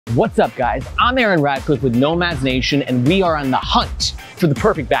What's up, guys? I'm Aaron Radcliffe with Nomads Nation, and we are on the hunt for the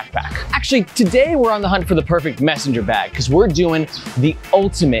perfect backpack. Actually, today we're on the hunt for the perfect messenger bag because we're doing the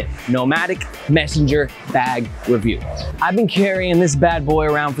ultimate Nomatic Messenger Bag review. I've been carrying this bad boy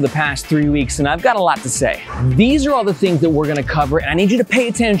around for the past 3 weeks, and I've got a lot to say. These are all the things that we're gonna cover, and I need you to pay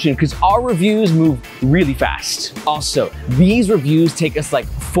attention because our reviews move really fast. Also, these reviews take us like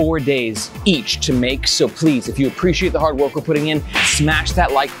 4 days each to make, so please, if you appreciate the hard work we're putting in, smash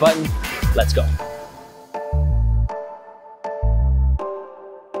that like button. Let's go.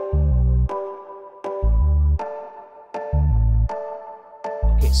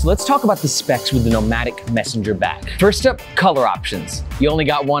 Okay, so let's talk about the specs with the Nomatic Messenger Bag. First up, color options. You only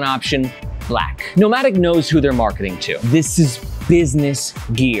got one option, black. Nomatic knows who they're marketing to. This is business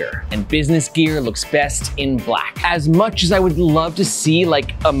gear, and business gear looks best in black. As much as I would love to see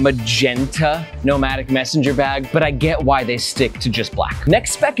like a magenta Nomatic Messenger Bag, but I get why they stick to just black.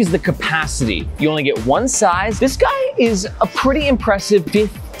 Next spec is the capacity. You only get one size. This guy is a pretty impressive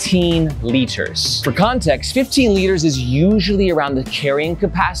 15 liters. For context, 15 liters is usually around the carrying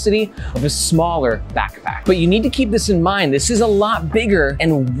capacity of a smaller backpack. But you need to keep this in mind. This is a lot bigger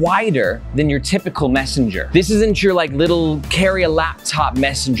and wider than your typical messenger. This isn't your like little carry a laptop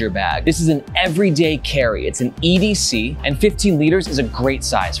messenger bag. This is an everyday carry. It's an EDC, and 15 liters is a great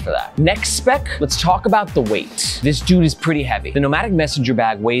size for that. Next spec, let's talk about the weight. This dude is pretty heavy. The Nomatic Messenger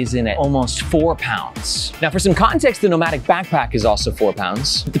Bag weighs in at almost 4 pounds. Now for some context, the Nomatic backpack is also 4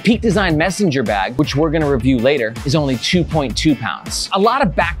 pounds. The Peak Design Messenger Bag, which we're gonna review later, is only 2.2 pounds. A lot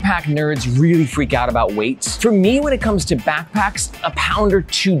of backpack nerds really freak out about weight. For me, when it comes to backpacks, a pound or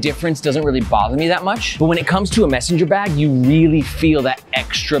two difference doesn't really bother me that much. But when it comes to a messenger bag, you really feel that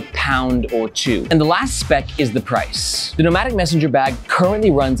extra pound or two. And the last spec is the price. The Nomatic Messenger Bag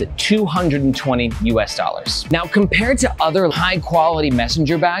currently runs at $220 US. Now, compared to other high quality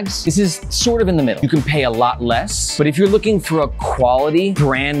messenger bags, this is sort of in the middle. You can pay a lot less, but if you're looking for a quality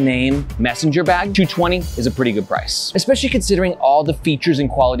brand name messenger bag, $220 is a pretty good price, especially considering all the features and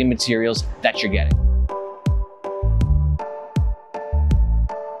quality materials that you're getting.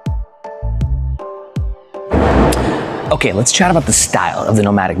 Okay, let's chat about the style of the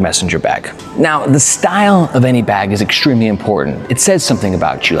Nomatic Messenger Bag. Now, the style of any bag is extremely important. It says something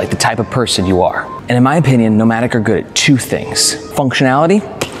about you, like the type of person you are. And in my opinion, Nomatic are good at two things: functionality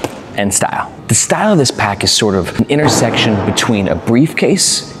and style. The style of this pack is sort of an intersection between a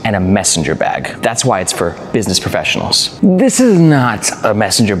briefcase and a messenger bag. That's why it's for business professionals. This is not a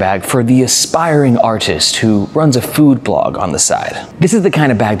messenger bag for the aspiring artist who runs a food blog on the side. This is the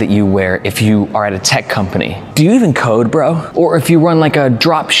kind of bag that you wear if you are at a tech company. Do you even code, bro? Or if you run like a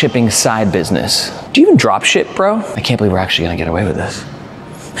drop shipping side business. Do you even drop ship, bro? I can't believe we're actually gonna get away with this.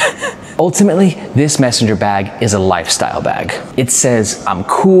 Ultimately, this messenger bag is a lifestyle bag. It says, I'm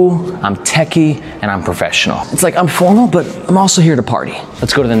cool, I'm techie, and I'm professional. It's like, I'm formal, but I'm also here to party.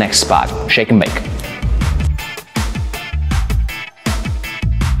 Let's go to the next spot, shake and bake.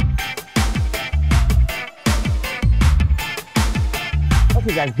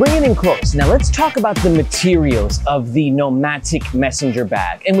 Okay guys, bring it in close. Now let's talk about the materials of the Nomatic Messenger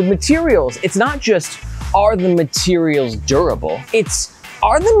Bag. And with materials, it's not just, are the materials durable? It's,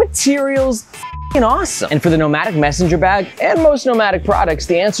 are the materials awesome? And for the Nomatic Messenger Bag and most Nomatic products,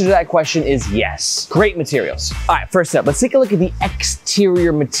 the answer to that question is yes. Great materials. All right, first up, let's take a look at the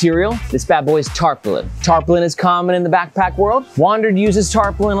exterior material. This bad boy is tarpaulin. Tarpaulin is common in the backpack world. Wandered uses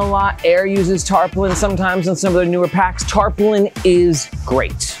tarpaulin a lot. Air uses tarpaulin sometimes in some of their newer packs. Tarpaulin is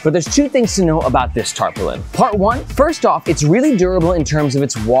great. But there's two things to know about this tarpaulin. Part one, first off, it's really durable in terms of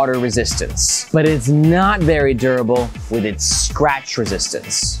its water resistance, but it's not very durable with its scratch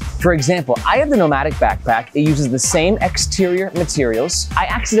resistance. For example, I have the Nomatic backpack. It uses the same exterior materials. I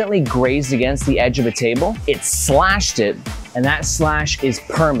accidentally grazed against the edge of a table. It slashed it, and that slash is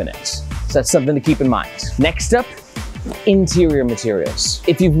permanent. So that's something to keep in mind. Next up, interior materials.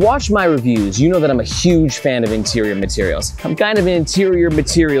 If you've watched my reviews, you know that I'm a huge fan of interior materials. I'm kind of an interior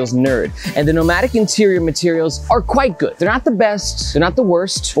materials nerd, and the Nomatic interior materials are quite good. They're not the best, they're not the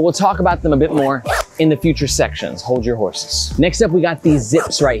worst, but we'll talk about them a bit more in the future sections. Hold your horses. Next up, we got these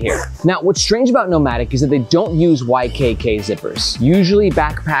zips right here. Now, what's strange about Nomatic is that they don't use YKK zippers. Usually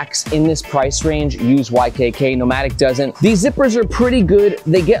backpacks in this price range use YKK, Nomatic doesn't. These zippers are pretty good.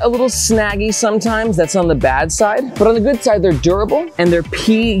 They get a little snaggy sometimes, that's on the bad side, but on the good side, they're durable and they're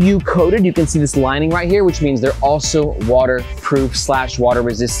PU coated. You can see this lining right here, which means they're also waterproof / water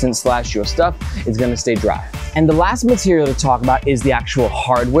resistant / your stuff is gonna stay dry. And the last material to talk about is the actual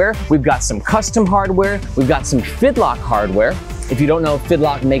hardware. We've got some custom hardware hardware. We've got some Fidlock hardware. If you don't know,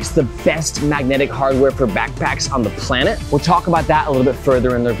 Fidlock makes the best magnetic hardware for backpacks on the planet. We'll talk about that a little bit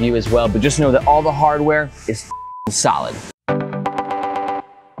further in the review as well, but just know that all the hardware is solid.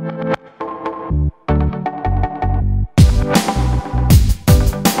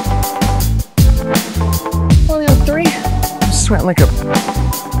 Only on 3. I'm sweating like a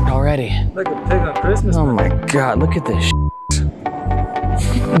already. Like a pig on Christmas. Oh my God, look at this.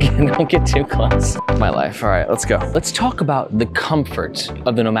 Don't get too close. My life. All right, let's go. Let's talk about the comfort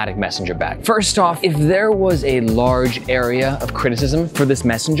of the Nomatic Messenger Bag. First off, if there was a large area of criticism for this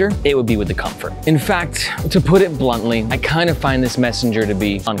messenger, it would be with the comfort. In fact, to put it bluntly, I kind of find this messenger to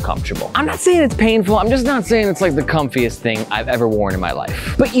be uncomfortable. I'm not saying it's painful. I'm just not saying it's like the comfiest thing I've ever worn in my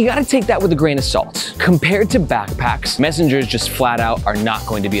life. But you gotta take that with a grain of salt. Compared to backpacks, messengers just flat out are not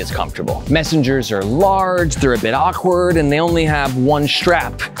going to be as comfortable. Messengers are large, they're a bit awkward, and they only have one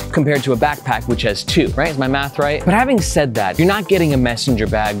strap compared to a backpack which has 2, right? Is my math right? But having said that, you're not getting a messenger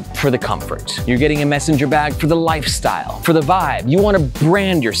bag for the comfort. You're getting a messenger bag for the lifestyle, for the vibe. You want to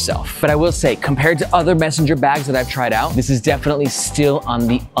brand yourself. But I will say, compared to other messenger bags that I've tried out, this is definitely still on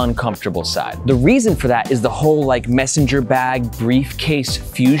the uncomfortable side. The reason for that is the whole like messenger bag briefcase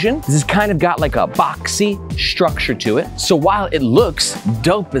fusion. This has kind of got like a boxy structure to it. So while it looks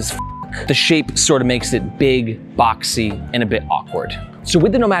dope as the shape sort of makes it big, boxy, and a bit awkward. So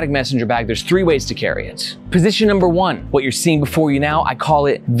with the Nomatic Messenger Bag, there's 3 ways to carry it. Position number 1, what you're seeing before you now, I call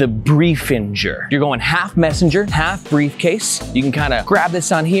it the briefinger. You're going half messenger, half briefcase. You can kind of grab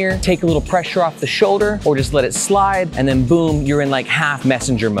this on here, take a little pressure off the shoulder, or just let it slide, and then boom, you're in like half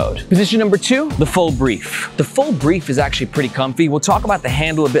messenger mode. Position number 2, the full brief. The full brief is actually pretty comfy. We'll talk about the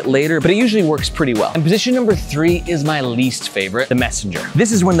handle a bit later, but it usually works pretty well. And position number 3 is my least favorite, the messenger.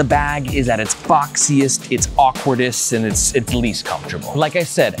 This is when the bag is at its boxiest, its awkwardest, and it's least comfortable. Like I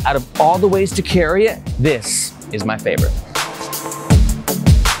said, out of all the ways to carry it, this is my favorite.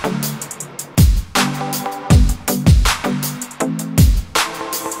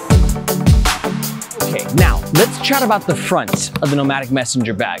 Okay, now let's chat about the front of the Nomatic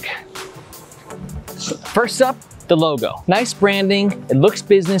Messenger Bag. First up, the logo. Nice branding, it looks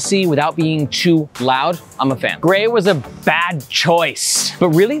businessy without being too loud. I'm a fan. Gray was a bad choice. But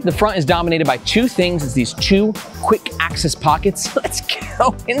really, the front is dominated by 2 things. It's these 2 quick access pockets. Let's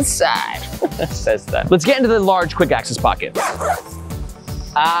go inside. Says that. Let's get into the large quick access pocket.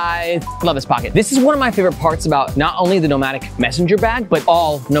 I love this pocket. This is one of my favorite parts about not only the Nomatic Messenger Bag, but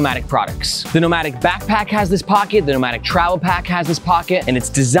all Nomatic products. The Nomatic Backpack has this pocket, the Nomatic Travel Pack has this pocket, and it's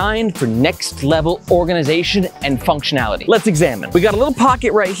designed for next level organization and functionality. Let's examine. We got a little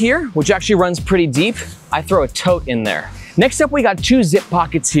pocket right here, which actually runs pretty deep. I throw a tote in there. Next up, we got 2 zip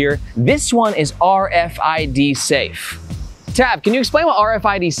pockets here. This one is RFID safe. Tab, can you explain what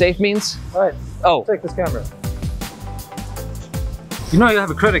RFID safe means? All right. Oh. Take this camera. You know you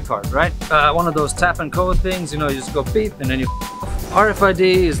have a credit card, right? One of those tap and code things, you know, you just go beep and then you RFID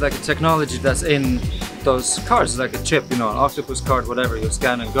is like a technology that's in those cards, like a chip, you know, an octopus card, whatever, you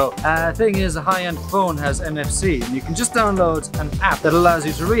scan and go. Thing is, a high-end phone has NFC, and you can just download an app that allows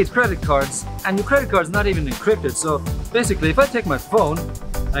you to read credit cards, and your credit card's not even encrypted. So basically, if I take my phone,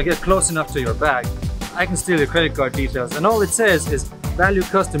 and I get close enough to your bag, I can steal your credit card details, and all it says is value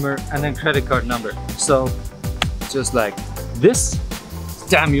customer and then credit card number. So just like this, it's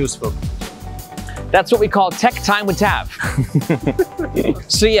damn useful. That's what we call tech time with Tav.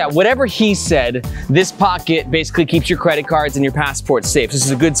 So yeah, whatever he said, this pocket basically keeps your credit cards and your passport safe. This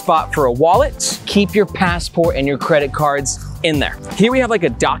is a good spot for a wallet. Keep your passport and your credit cards in there. Here we have like a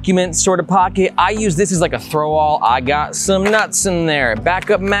document sort of pocket. I use this as like a throw all. I got some nuts in there,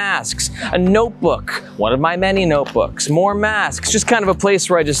 backup masks, a notebook, one of my many notebooks, more masks, just kind of a place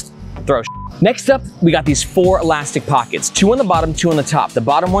where I just throw shit. Next up, we got these 4 elastic pockets, 2 on the bottom, 2 on the top. The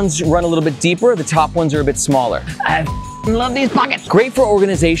bottom ones run a little bit deeper, the top ones are a bit smaller. I love these pockets. Great for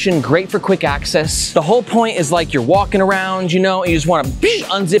organization, great for quick access. The whole point is like you're walking around, you know, and you just wanna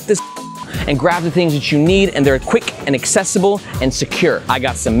unzip this and grab the things that you need, and they're quick and accessible and secure. I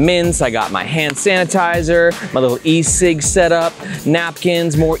got some mints, I got my hand sanitizer, my little e-cig setup,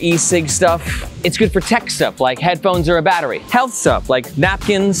 napkins, more e-cig stuff. It's good for tech stuff like headphones or a battery. Health stuff like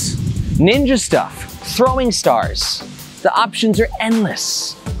napkins, ninja stuff, throwing stars. The options are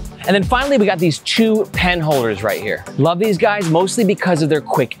endless. And then finally, we got these 2 pen holders right here. Love these guys mostly because of their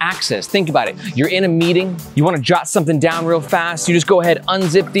quick access. Think about it. You're in a meeting, you wanna jot something down real fast, you just go ahead,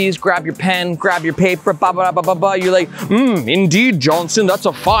 unzip these, grab your pen, grab your paper, ba ba ba ba ba. You're like, indeed, Johnson, that's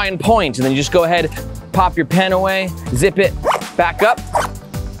a fine point. And then you just go ahead, pop your pen away, zip it, back up,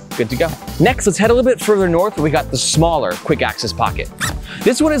 good to go. Next, let's head a little bit further north where we got the smaller quick access pocket.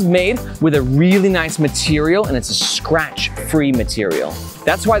 This one is made with a really nice material, and it's a scratch-free material.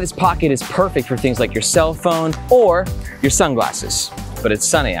 That's why this pocket is perfect for things like your cell phone or your sunglasses. But it's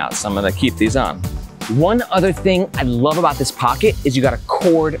sunny out, so I'm gonna keep these on. One other thing I love about this pocket is you got a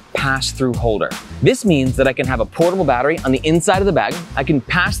cord pass-through holder. This means that I can have a portable battery on the inside of the bag, I can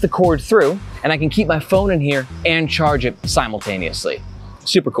pass the cord through, and I can keep my phone in here and charge it simultaneously.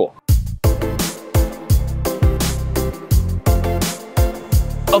 Super cool.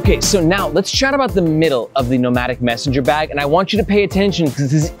 Okay, so now let's chat about the middle of the Nomatic Messenger bag, and I want you to pay attention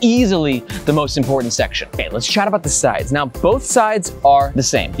because this is easily the most important section. Okay, let's chat about the sides. Now, both sides are the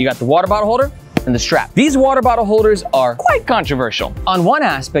same. You got the water bottle holder and the strap. These water bottle holders are quite controversial. On one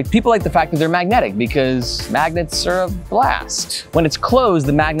aspect, people like the fact that they're magnetic because magnets are a blast. When it's closed,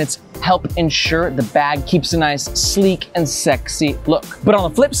 the magnets help ensure the bag keeps a nice, sleek and sexy look. But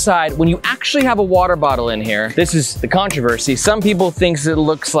on the flip side, when you actually have a water bottle in here, this is the controversy. Some people think it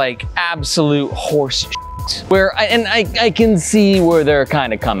looks like absolute horse shit. I can see where they're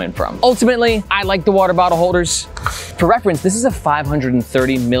kind of coming from. Ultimately, I like the water bottle holders. For reference, this is a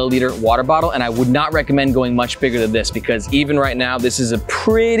 530 milliliter water bottle, and I would not recommend going much bigger than this because even right now, this is a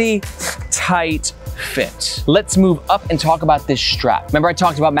pretty tight fit. Let's move up and talk about this strap. Remember I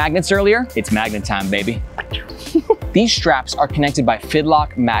talked about magnets earlier? It's magnet time, baby. These straps are connected by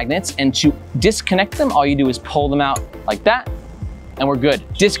fidlock magnets, and to disconnect them, all you do is pull them out like that, and we're good.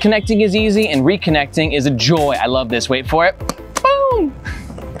 Disconnecting is easy and reconnecting is a joy. I love this, wait for it. Boom!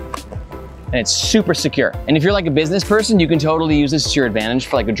 And it's super secure. And if you're like a business person, you can totally use this to your advantage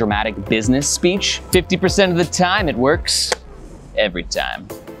for like a dramatic business speech. 50% of the time it works, every time.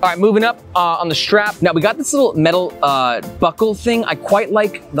 All right, moving up on the strap. Now we got this little metal buckle thing. I quite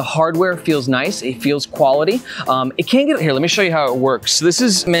like the hardware, feels nice. It feels quality. It can get, here, let me show you how it works. So this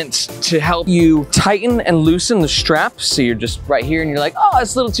is meant to help you tighten and loosen the strap. So you're just right here and you're like, oh,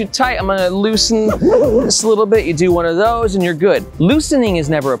 it's a little too tight. I'm gonna loosen this a little bit. You do one of those and you're good. Loosening is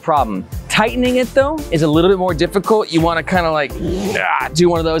never a problem. Tightening it though is a little bit more difficult. You wanna kind of like do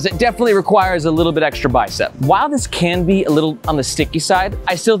one of those. It definitely requires a little bit extra bicep. While this can be a little on the sticky side,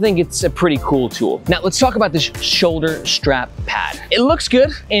 I still think it's a pretty cool tool. Now let's talk about this shoulder strap pad. It looks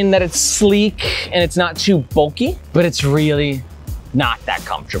good in that it's sleek and it's not too bulky, but it's really not that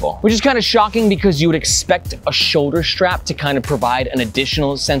comfortable, which is kind of shocking because you would expect a shoulder strap to kind of provide an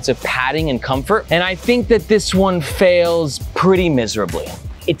additional sense of padding and comfort. And I think that this one fails pretty miserably.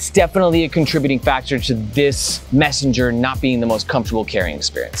 It's definitely a contributing factor to this Messenger not being the most comfortable carrying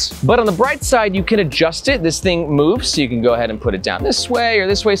experience. But on the bright side, you can adjust it. This thing moves, so you can go ahead and put it down this way or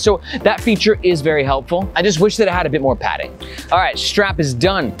this way. So that feature is very helpful. I just wish that it had a bit more padding. All right, strap is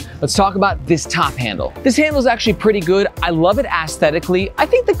done. Let's talk about this top handle. This handle is actually pretty good. I love it aesthetically. I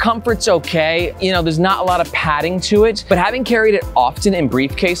think the comfort's okay. You know, there's not a lot of padding to it, but having carried it often in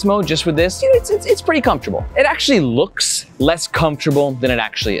briefcase mode, just with this, you know, it's pretty comfortable. It actually looks less comfortable than it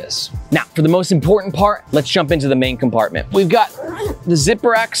actually is. Now, for the most important part, let's jump into the main compartment. We've got the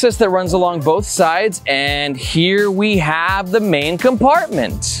zipper access that runs along both sides, and here we have the main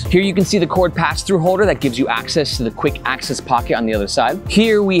compartment. Here you can see the cord pass-through holder that gives you access to the quick access pocket on the other side.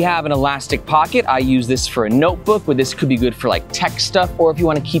 Here we have an elastic pocket. I use this for a notebook, but this could be good for like tech stuff, or if you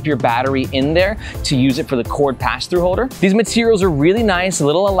want to keep your battery in there to use it for the cord pass-through holder. These materials are really nice, a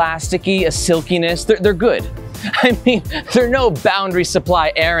little elasticy, a silkiness. They're good. I mean, they're no Boundary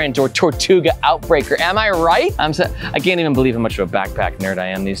Supply Errant or Tortuga Outbreaker, am I right? I can't even believe how much of a backpack nerd I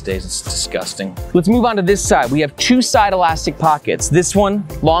am these days, it's disgusting. Let's move on to this side. We have two side elastic pockets. This one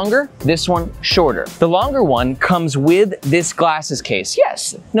longer, this one shorter. The longer one comes with this glasses case.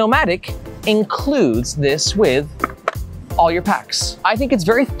 Yes, Nomatic includes this with all your packs. I think it's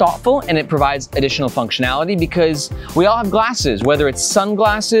very thoughtful and it provides additional functionality because we all have glasses, whether it's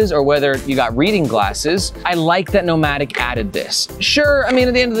sunglasses or whether you got reading glasses. I like that Nomatic added this. Sure, I mean,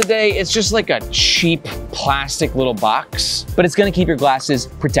 at the end of the day, it's just like a cheap plastic little box, but it's gonna keep your glasses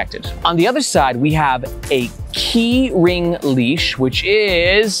protected. On the other side, we have a key ring leash, which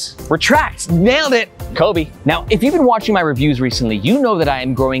is retract. Nailed it, Kobe. Now, if you've been watching my reviews recently, you know that I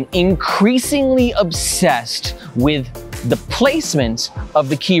am growing increasingly obsessed with the placement of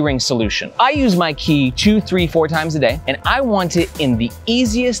the key ring solution. I use my key 2, 3, 4 times a day, and I want it in the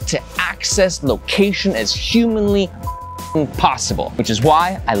easiest to access location as humanly possible, which is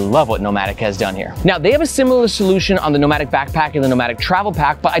why I love what Nomatic has done here. Now, they have a similar solution on the Nomatic Backpack and the Nomatic Travel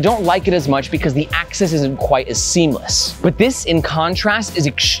Pack, but I don't like it as much because the access isn't quite as seamless. But this, in contrast, is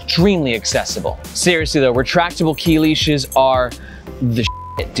extremely accessible. Seriously though, retractable key leashes are the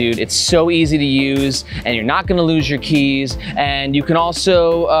dude. It's so easy to use and you're not gonna lose your keys. And you can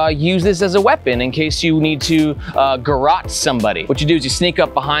also use this as a weapon in case you need to garrote somebody. What you do is you sneak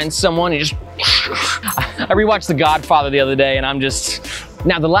up behind someone and you just, I rewatched The Godfather the other day and I'm just,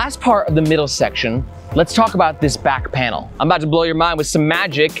 now the last part of the middle section, let's talk about this back panel. I'm about to blow your mind with some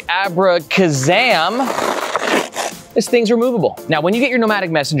magic, abracazam. This thing's removable. Now, when you get your Nomatic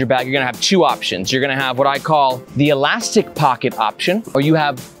Messenger bag, you're gonna have two options. You're gonna have what I call the elastic pocket option, or you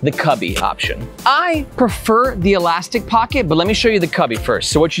have the cubby option. I prefer the elastic pocket, but let me show you the cubby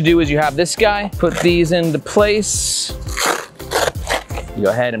first. So what you do is you have this guy, put these into place. You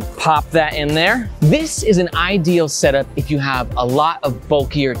go ahead and pop that in there. This is an ideal setup if you have a lot of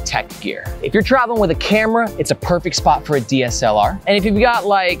bulkier tech gear. If you're traveling with a camera, it's a perfect spot for a DSLR. And if you've got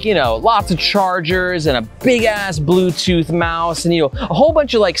like, you know, lots of chargers and a big ass Bluetooth mouse and, you know, a whole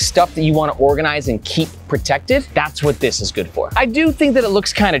bunch of like stuff that you want to organize and keep protected, that's what this is good for. I do think that it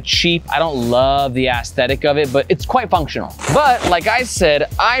looks kind of cheap. I don't love the aesthetic of it, but it's quite functional. But like I said,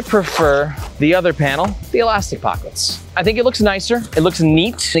 I prefer the other panel, the elastic pockets. I think it looks nicer. It looks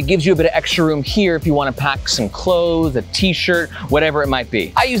neat. It gives you a bit of extra room here if you want to pack some clothes, a t-shirt, whatever it might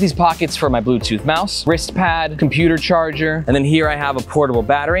be. I use these pockets for my Bluetooth mouse, wrist pad, computer charger, and then here I have a portable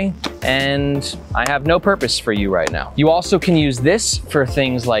battery, and I have no purpose for you right now. You also can use this for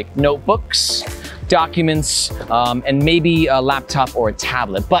things like notebooks, documents, and maybe a laptop or a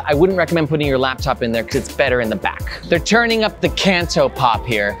tablet, but I wouldn't recommend putting your laptop in there because it's better in the back. They're turning up the Canto Pop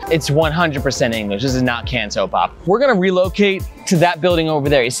here. It's 100% English. This is not Canto Pop. We're gonna relocate to that building over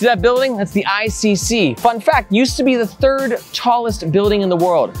there. You see that building? That's the ICC. Fun fact, used to be the 3rd tallest building in the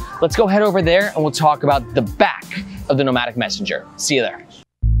world. Let's go head over there and we'll talk about the back of the Nomatic Messenger. See you there.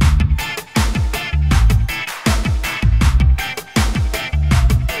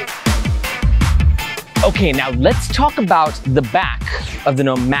 Okay, now let's talk about the back of the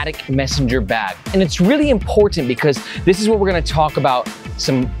Nomatic Messenger bag. And it's really important because this is where we're gonna talk about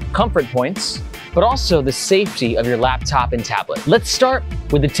some comfort points, but also the safety of your laptop and tablet. Let's start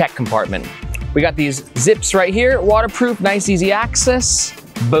with the tech compartment. We got these zips right here, waterproof, nice, easy access.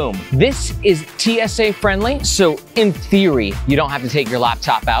 Boom. This is TSA friendly, so in theory, you don't have to take your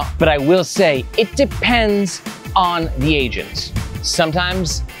laptop out, but I will say it depends on the agent.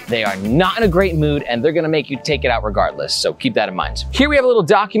 Sometimes they are not in a great mood and they're gonna make you take it out regardless, so keep that in mind. Here we have a little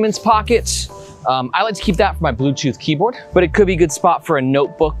documents pocket. I like to keep that for my Bluetooth keyboard, but it could be a good spot for a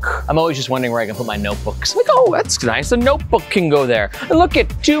notebook. I'm always just wondering where I can put my notebooks. Like, oh, that's nice, a notebook can go there. And look at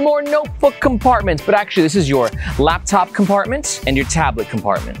 2 more notebook compartments, but actually this is your laptop compartment and your tablet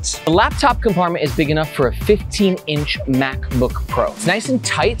compartment. The laptop compartment is big enough for a 15-inch MacBook Pro. It's nice and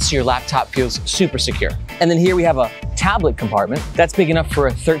tight, so your laptop feels super secure. And then here we have a tablet compartment. That's big enough for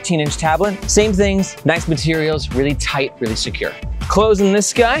a 13-inch tablet. Same things, nice materials, really tight, really secure. Closing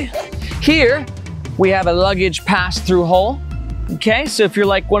this guy. Here, we have a luggage pass-through hole. Okay, so if you're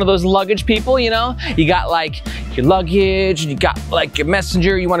like one of those luggage people, you know, you got like your luggage, and you got like your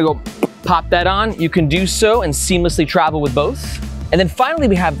messenger, you wanna go pop that on, you can do so and seamlessly travel with both. And then finally,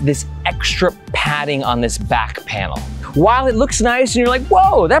 we have this extra padding on this back panel. While it looks nice and you're like,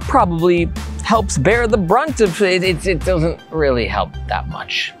 whoa, that probably helps bear the brunt of it, it doesn't really help that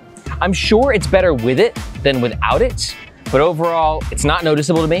much. I'm sure it's better with it than without it, but overall, it's not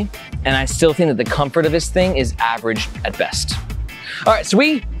noticeable to me, and I still think that the comfort of this thing is average at best. All right, so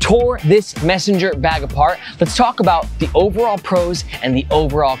we tore this messenger bag apart. Let's talk about the overall pros and the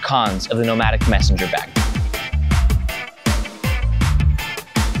overall cons of the Nomatic Messenger bag.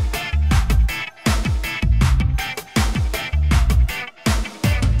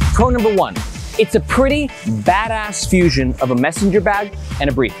 Pro number 1. It's a pretty badass fusion of a messenger bag and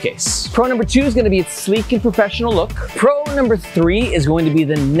a briefcase. Pro number 2 is going to be its sleek and professional look. Pro number 3 is going to be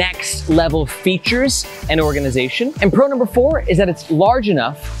the next level features and organization. And pro number 4 is that it's large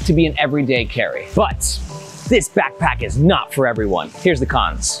enough to be an everyday carry. But this backpack is not for everyone. Here's the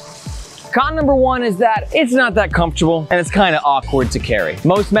cons. Con number 1 is that it's not that comfortable and it's kind of awkward to carry.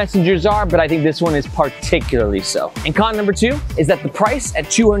 Most messengers are, but I think this one is particularly so. And con number 2 is that the price at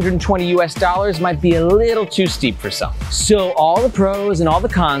 $220 US might be a little too steep for some. So all the pros and all the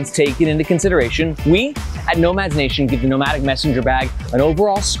cons taken into consideration, we at Nomads Nation give the Nomatic Messenger bag an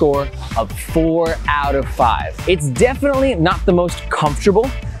overall score of 4 out of 5. It's definitely not the most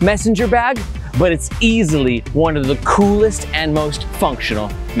comfortable messenger bag, but it's easily one of the coolest and most functional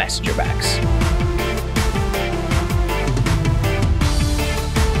messenger bags.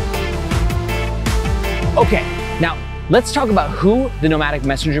 Okay, now let's talk about who the Nomatic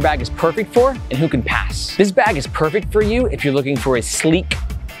Messenger bag is perfect for and who can pass. This bag is perfect for you if you're looking for a sleek,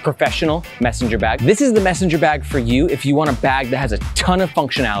 professional messenger bag. This is the messenger bag for you if you want a bag that has a ton of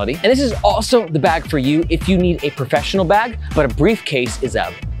functionality. And this is also the bag for you if you need a professional bag, but a briefcase is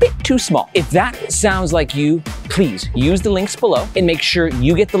a bit too small. If that sounds like you, please use the links below and make sure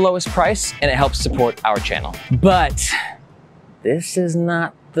you get the lowest price, and it helps support our channel. But this is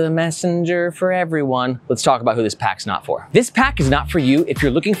not the messenger for everyone. Let's talk about who this pack's not for. This pack is not for you if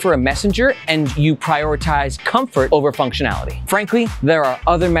you're looking for a messenger and you prioritize comfort over functionality. Frankly, there are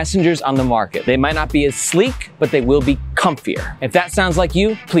other messengers on the market. They might not be as sleek, but they will be comfier. If that sounds like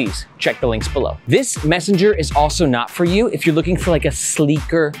you, please check the links below. This messenger is also not for you if you're looking for like a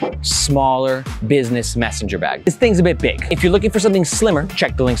sleeker, smaller business messenger bag. This thing's a bit big. If you're looking for something slimmer,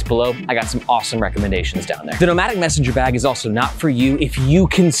 check the links below. I got some awesome recommendations down there. The Nomatic Messenger Bag is also not for you if you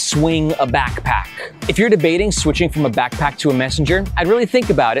can swing a backpack. If you're debating switching from a backpack to a messenger, I'd really think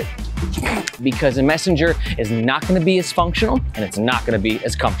about it, because a messenger is not gonna be as functional and it's not gonna be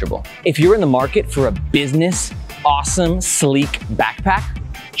as comfortable. If you're in the market for a business, awesome, sleek backpack,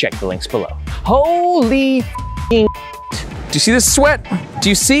 check the links below. Holy do you see this sweat? Do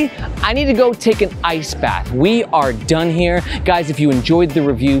you see? I need to go take an ice bath. We are done here. Guys, if you enjoyed the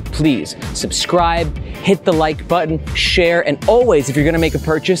review, please subscribe, hit the like button, share, and always, if you're gonna make a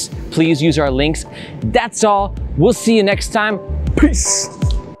purchase, please use our links. That's all. We'll see you next time. Peace.